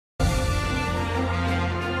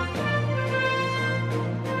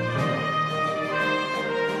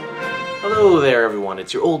Hello there everyone,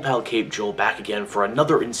 it's your old pal Cape Joel back again for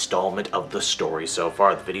another installment of The Story So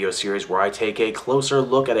Far, the video series where I take a closer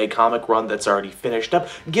look at a comic run that's already finished up,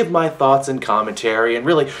 give my thoughts and commentary, and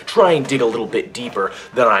really try and dig a little bit deeper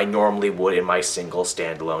than I normally would in my single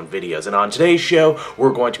standalone videos. And on today's show,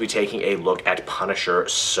 we're going to be taking a look at Punisher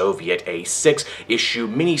Soviet, a 6-issue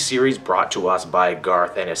miniseries brought to us by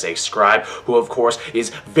Garth Ennis, a scribe who of course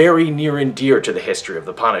is very near and dear to the history of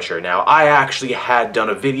the Punisher. Now, I actually had done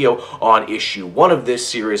a video on issue 1 of this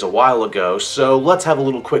series a while ago, so let's have a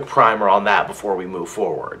little quick primer on that before we move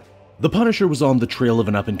forward. The Punisher was on the trail of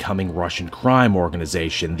an up-and-coming Russian crime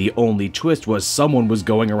organization. The only twist was someone was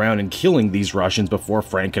going around and killing these Russians before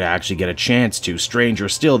Frank could actually get a chance to. Stranger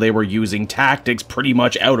still, they were using tactics pretty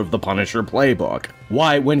much out of the Punisher playbook.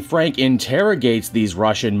 Why, when Frank interrogates these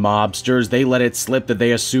Russian mobsters, they let it slip that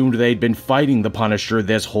they assumed they'd been fighting the Punisher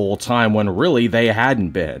this whole time, when really they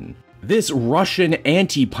hadn't been. This Russian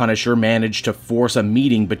anti-Punisher managed to force a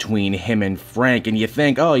meeting between him and Frank, and you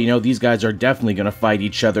think, oh, you know, these guys are definitely gonna fight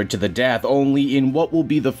each other to the death, only in what will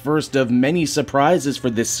be the first of many surprises for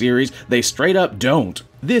this series, they straight up don't.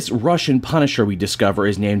 This Russian Punisher we discover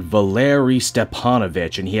is named Valery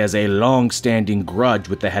Stepanovich, and he has a long-standing grudge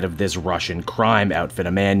with the head of this Russian crime outfit,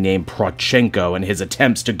 a man named Prochenko, and his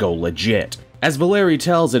attempts to go legit. As Valery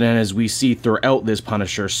tells it, and as we see throughout this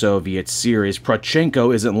Punisher Soviet series,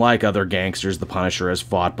 Prochenko isn't like other gangsters the Punisher has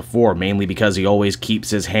fought before, mainly because he always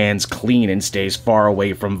keeps his hands clean and stays far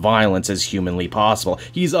away from violence as humanly possible.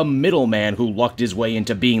 He's a middleman who lucked his way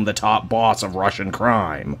into being the top boss of Russian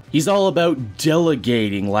crime. He's all about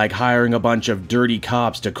delegating, like hiring a bunch of dirty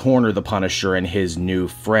cops to corner the Punisher and his new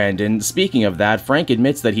friend. And speaking of that, Frank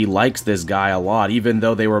admits that he likes this guy a lot, even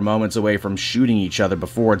though they were moments away from shooting each other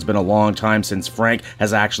before. It's been a long time since Frank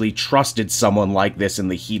has actually trusted someone like this in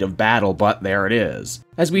the heat of battle, but there it is.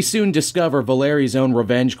 As we soon discover, Valery's own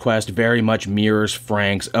revenge quest very much mirrors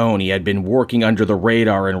Frank's own. He had been working under the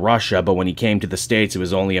radar in Russia, but when he came to the States, it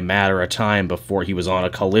was only a matter of time before he was on a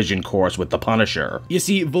collision course with the Punisher. You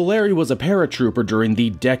see, Valery was a paratrooper during the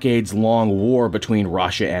decades-long war between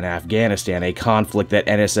Russia and Afghanistan, a conflict that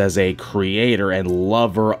Ennis, as a creator and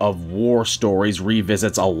lover of war stories,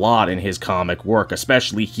 revisits a lot in his comic work,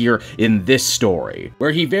 especially here in this story,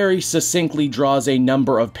 where he very succinctly draws a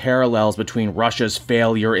number of parallels between Russia's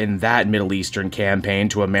failure in that Middle Eastern campaign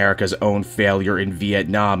to America's own failure in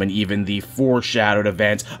Vietnam, and even the foreshadowed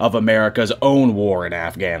events of America's own war in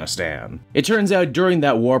Afghanistan. It turns out during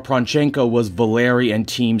that war, Prochenko was Valery and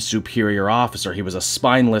team's superior officer. He was a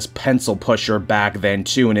spineless pencil pusher back then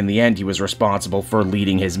too, and in the end he was responsible for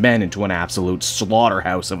leading his men into an absolute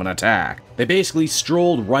slaughterhouse of an attack. They basically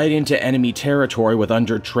strolled right into enemy territory with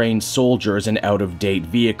undertrained soldiers and out-of-date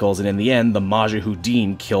vehicles, and in the end, the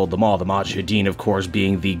Mujahideen killed them all. The Mujahideen, of course,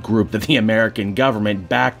 being the group that the American government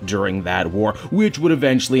backed during that war, which would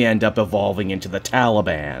eventually end up evolving into the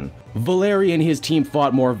Taliban. Valery and his team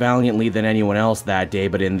fought more valiantly than anyone else that day,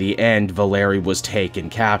 but in the end, Valery was taken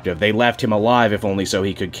captive. They left him alive, if only so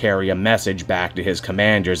he could carry a message back to his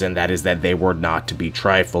commanders, and that is that they were not to be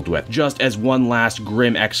trifled with. Just as one last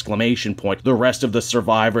grim exclamation point, the rest of the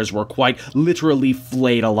survivors were quite literally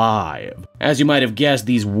flayed alive. As you might have guessed,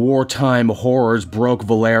 these wartime horrors broke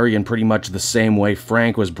Valery in pretty much the same way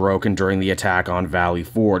Frank was broken during the attack on Valley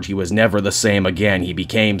Forge. He was never the same again. He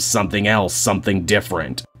became something else, something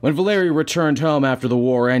different. When Valery returned home after the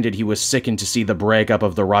war ended, he was sickened to see the breakup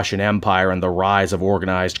of the Russian Empire and the rise of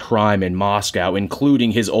organized crime in Moscow, including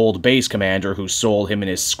his old base commander who sold him and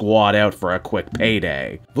his squad out for a quick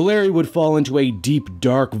payday. Valery would fall into a deep,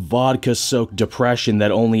 dark, vodka-soaked depression that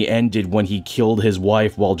only ended when he killed his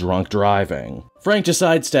wife while drunk driving. Frank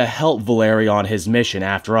decides to help Valery on his mission.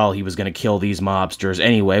 After all, he was going to kill these mobsters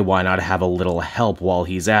anyway, why not have a little help while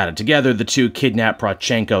he's at it? Together, the two kidnap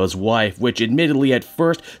Prochenko's wife, which admittedly at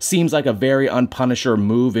first seems like a very un-Punisher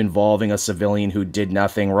move involving a civilian who did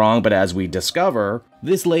nothing wrong, but as we discover,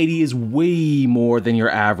 this lady is way more than your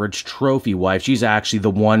average trophy wife. She's actually the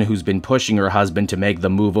one who's been pushing her husband to make the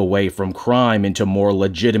move away from crime into more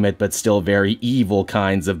legitimate but still very evil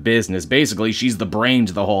kinds of business. Basically, she's the brains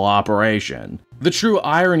of the whole operation. The true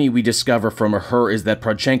irony we discover from her is that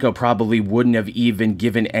Prochenko probably wouldn't have even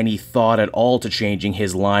given any thought at all to changing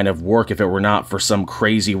his line of work if it were not for some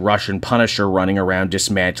crazy Russian Punisher running around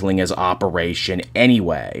dismantling his operation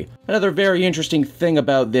anyway. Another very interesting thing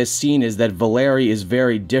about this scene is that Valery is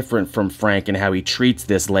very different from Frank in how he treats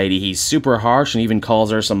this lady. He's super harsh and even calls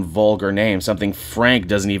her some vulgar names, something Frank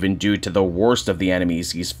doesn't even do to the worst of the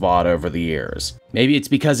enemies he's fought over the years. Maybe it's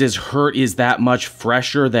because his hurt is that much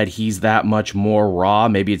fresher that he's that much more raw.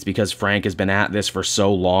 Maybe it's because Frank has been at this for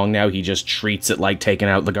so long now he just treats it like taking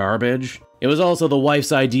out the garbage. It was also the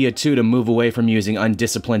wife's idea, too, to move away from using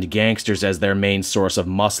undisciplined gangsters as their main source of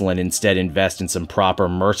muscle and instead invest in some proper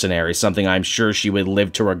mercenaries, something I'm sure she would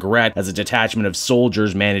live to regret as a detachment of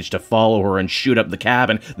soldiers managed to follow her and shoot up the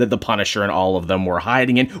cabin that the Punisher and all of them were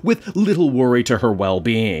hiding in, with little worry to her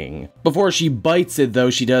well-being. Before she bites it, though,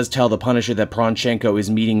 she does tell the Punisher that Poroshenko is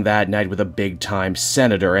meeting that night with a big-time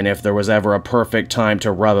senator, and if there was ever a perfect time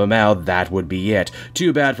to rub him out, that would be it.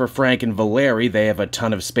 Too bad for Frank and Valeri, they have a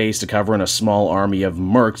ton of space to cover in a small army of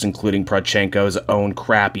mercs, including Poroshenko's own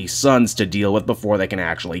crappy sons, to deal with before they can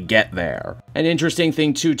actually get there. An interesting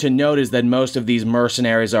thing, too, to note is that most of these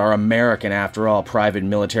mercenaries are American. After all, private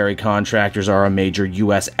military contractors are a major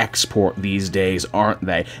US export these days, aren't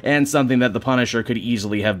they? And something that the Punisher could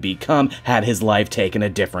easily have become had his life taken a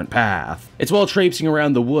different path. It's while traipsing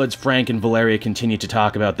around the woods, Frank and Valeria continue to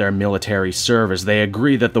talk about their military service. They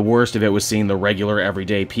agree that the worst of it was seeing the regular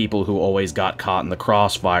everyday people who always got caught in the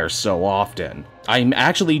crossfire so often. I'm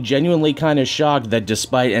actually genuinely kind of shocked that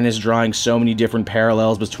despite Ennis drawing so many different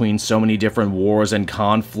parallels between so many different wars and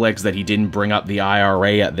conflicts that he didn't bring up the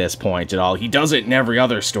IRA at this point at all. He does it in every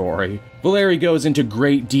other story. Valeri goes into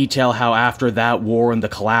great detail how after that war and the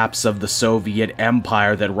collapse of the Soviet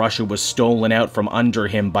Empire that Russia was stolen out from under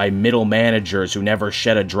him by middle managers who never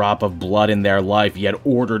shed a drop of blood in their life yet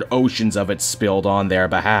ordered oceans of it spilled on their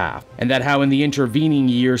behalf. And that how in the intervening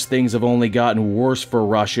years things have only gotten worse for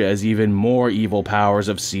Russia as even more evil powers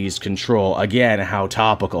have seized control. Again, how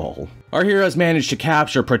topical. Our heroes manage to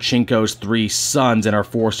capture Poroshenko's 3 sons and are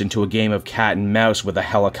forced into a game of cat and mouse with a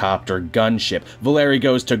helicopter gunship. Valeri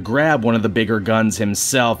goes to grab one of the bigger guns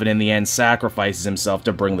himself and in the end sacrifices himself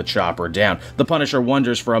to bring the chopper down. The Punisher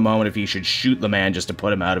wonders for a moment if he should shoot the man just to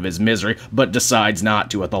put him out of his misery, but decides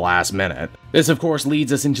not to at the last minute. This of course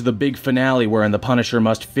leads us into the big finale wherein the Punisher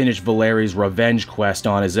must finish Valeri's revenge quest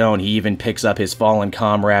on his own. He even picks up his fallen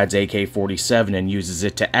comrade's AK-47 and uses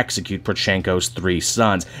it to execute Poroshenko's 3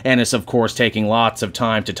 sons. Ennis of course taking lots of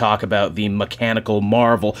time to talk about the mechanical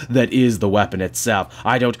marvel that is the weapon itself.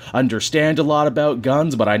 I don't understand a lot about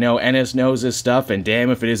guns, but I know Ennis knows his stuff, and damn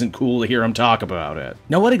if it isn't cool to hear him talk about it.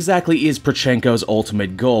 Now what exactly is Poroshenko's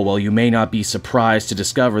ultimate goal? Well, you may not be surprised to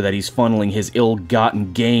discover that he's funneling his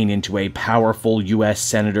ill-gotten gain into a powerful US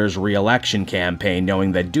senator's re-election campaign,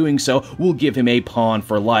 knowing that doing so will give him a pawn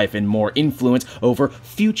for life and more influence over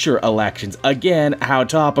future elections. Again, how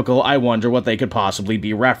topical. I wonder what they could possibly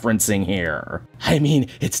be referencing here. I mean,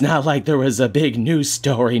 it's not like there was a big news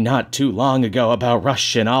story not too long ago about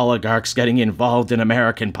Russian oligarchs getting involved in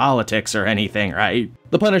American politics or anything, right?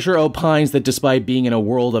 The Punisher opines that despite being in a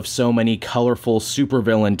world of so many colorful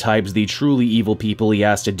supervillain types, the truly evil people he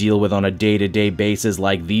has to deal with on a day-to-day basis,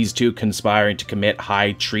 like these two conspiring to commit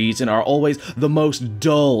high treason, are always the most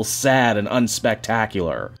dull, sad, and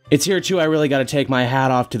unspectacular. It's here too I really gotta take my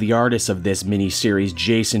hat off to the artist of this miniseries,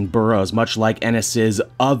 Jacen Burrows. Much like Ennis's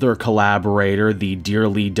other collaborator, the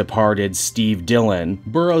dearly departed Steve Dillon,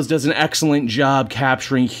 Burrows does an excellent job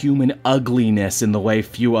capturing human ugliness in the way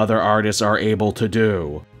few other artists are able to do.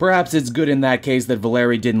 Perhaps it's good in that case that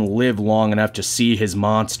Valeri didn't live long enough to see his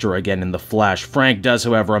monster again in the flesh. Frank does,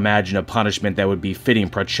 however, imagine a punishment that would befitting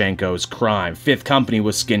Poroshenko's crime. Fifth Company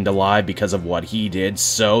was skinned alive because of what he did,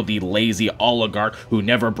 so the lazy oligarch who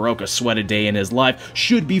never broke a sweat a day in his life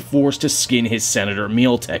should be forced to skin his senator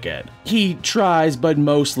meal ticket. He tries, but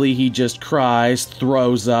mostly he just cries,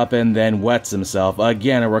 throws up, and then wets himself.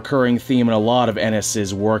 Again, a recurring theme in a lot of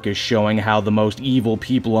Ennis's work is showing how the most evil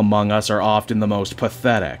people among us are often the most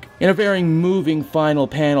pathetic. In a very moving final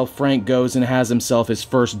panel, Frank goes and has himself his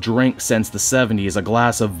first drink since the 70s, a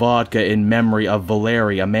glass of vodka in memory of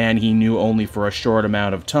Valeri, a man he knew only for a short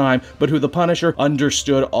amount of time, but who the Punisher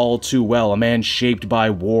understood all too well, a man shaped by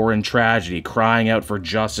war and tragedy, crying out for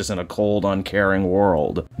justice in a cold, uncaring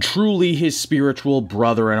world. Truly his spiritual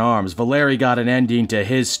brother-in-arms. Valeri got an ending to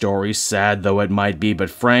his story, sad though it might be, but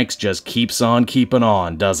Frank's just keeps on keeping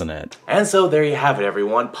on, doesn't it? And so there you have it,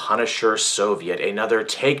 everyone. Punisher Soviet, another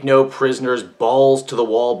take no prisoners, balls to the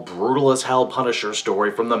wall, brutal as hell Punisher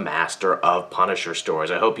story from the master of Punisher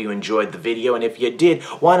stories. I hope you enjoyed the video, and if you did,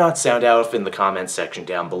 why not sound out in the comments section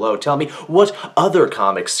down below. Tell me what other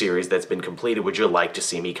comic series that's been completed would you like to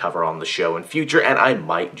see me cover on the show in future, and I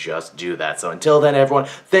might just do that. So until then, everyone,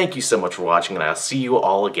 thank you so much for watching, and I'll see you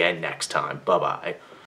all again next time. Bye-bye.